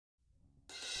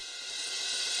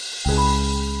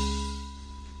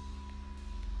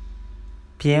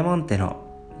ピエモンテの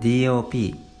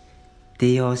D.O.P、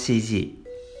D.O.C.G、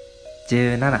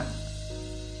17、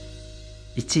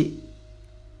1、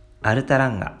アルタラ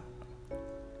ンガ、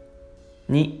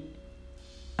2、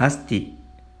アスティ、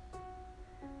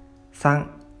3、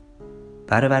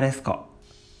バルバレスコ、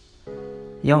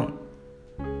4、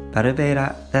バルベー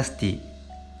ラ・ダスティ、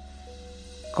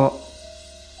5、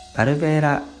バルベー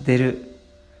ラ・デル・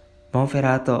モンフェ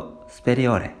ラート・スペリ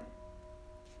オーレ、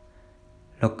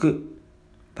6、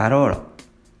バローロ、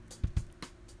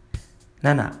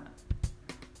7、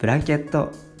ブラケッ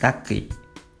ト・ダックイ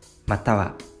また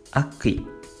はアックイ、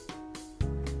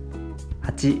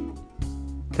8、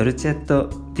ドルチェット・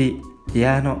デ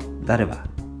ィアーノ・ダルバ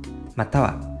また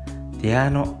はディアー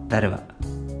ノ・ダルバ、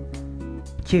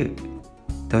9、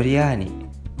ドリアーニ、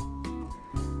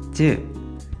10、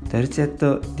ドルチェッ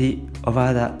ト・ディ・オ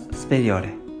バーダ・スペリオ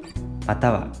レま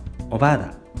たはオバー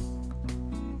ダ、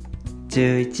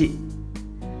11、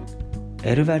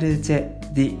エルバルーチ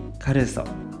ェ・ディ・カルーソ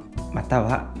また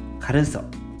はカルーソ、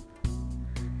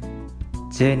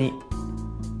12、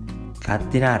ガッ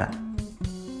ディナーラ、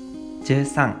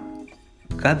13、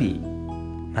ガビ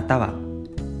ーまたは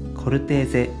コルテー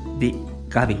ゼ・ディ・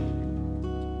ガビー、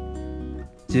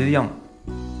14、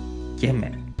ゲン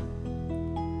メ、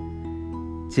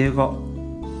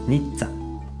15、ニッツァ、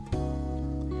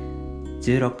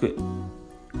16、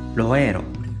ロエーロ、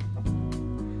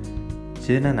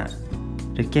17、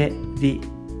ルケ・ディ・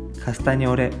カスタニ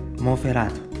ョーレ・モンフェラ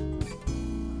ート。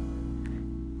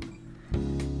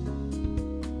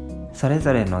それ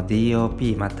ぞれの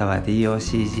D.O.P または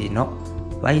D.O.C.G の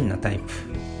ワインのタイプ。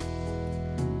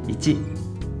1、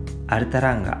アルタ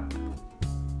ランガ、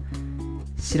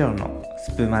白の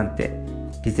スプマンテ、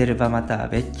リゼルバまたは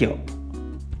ベッキオ、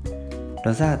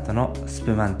ロザートのス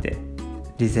プマンテ、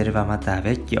リゼルバまたは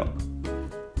ベッキオ。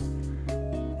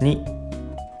2、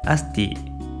アステ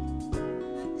ィ、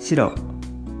白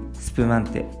スプマン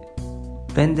テ、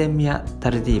ベンデンミア・タ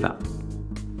ルディーバ。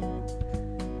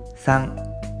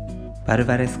3、バル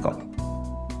バレスコ、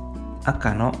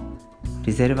赤の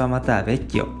リゼルバまたはベッ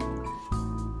キオ。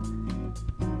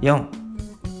4、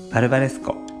バルバレス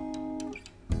コ、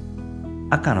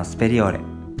赤のスペリオーレ。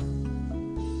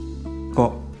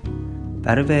5、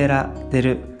バルベーラ・デ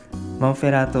ル・モンフ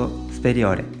ェラート・スペリ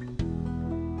オーレ、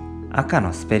赤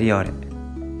のスペリオーレ。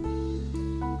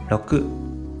6、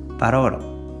バローロ、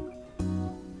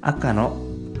赤の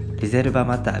リゼルバ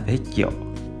またはベッキオ。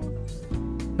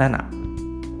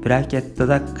7、ブラケット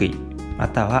ダックイま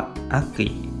たはアック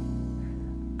イ、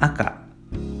赤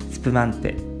スプマン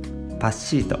テ、パッ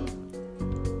シート。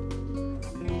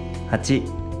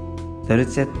8、ドル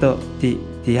チェット・デ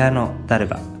ィアーノ・ダル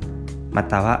バま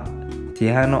たはデ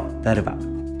ィアーノ・ダルバ、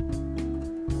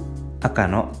赤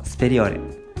のスペリオーレ。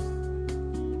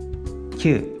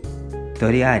9、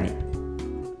ドリアーニ、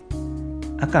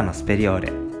赤のスペリオー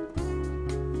レ。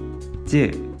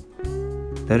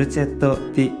10、ドルチェット・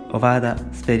ディ・オバーダ・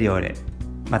スペリオーレ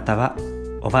または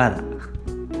オバー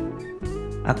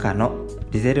ダ、赤の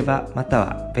リゼルバまた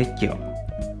はベッキオ。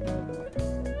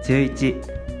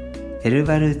11、エル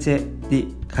バルチェ・デ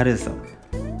ィ・カルーソ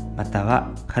または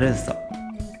カルーソ、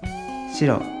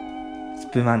白ス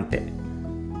プマンテ、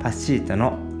パッシート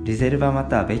のリゼルバま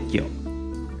たはベッキオ。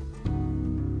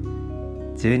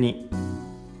12、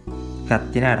ガ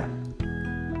ッティナーラ、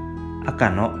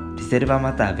赤のリゼルバ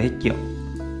またはベッキオ。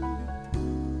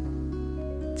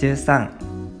13、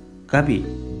ガビ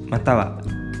ーまたは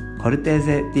コルテー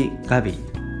ゼ・ディ・ガビ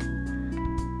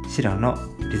ー、白の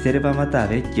リゼルバまたは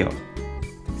ベッキオ、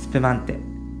スプマンテ、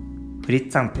フリ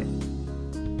ッツァンテ。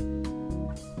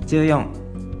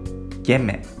14、ゲン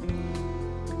メ、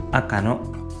赤の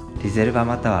リゼルバ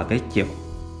またはベッキオ。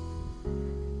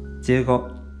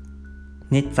15、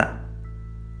ニッツァ、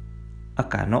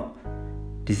赤の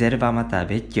リゼルバまたは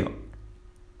ベッキオ。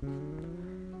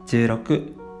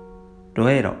16、ロ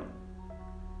エーロ、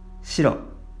白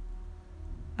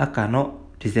赤の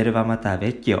リゼルバまたはベ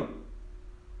ッキオ、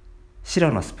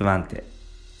白のスプマンテ。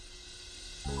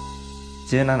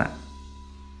17、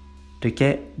ル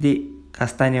ケ・ディ・カ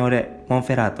スタニョーレ・モンフ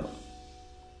ェラート、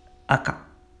赤